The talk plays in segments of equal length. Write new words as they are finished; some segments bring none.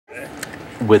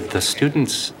with the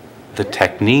students, the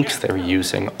techniques they're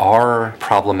using are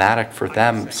problematic for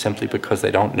them simply because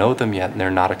they don't know them yet and they're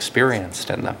not experienced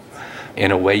in them.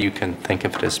 In a way, you can think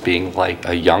of it as being like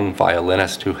a young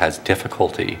violinist who has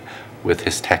difficulty with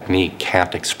his technique,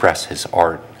 can't express his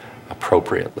art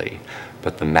appropriately,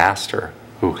 but the master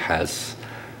who has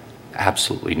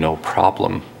absolutely no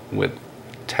problem with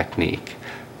technique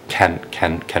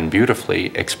can beautifully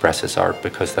express his art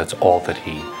because that's all that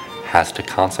he has to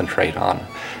concentrate on.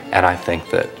 And I think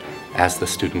that as the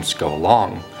students go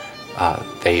along,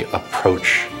 they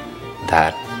approach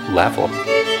that level.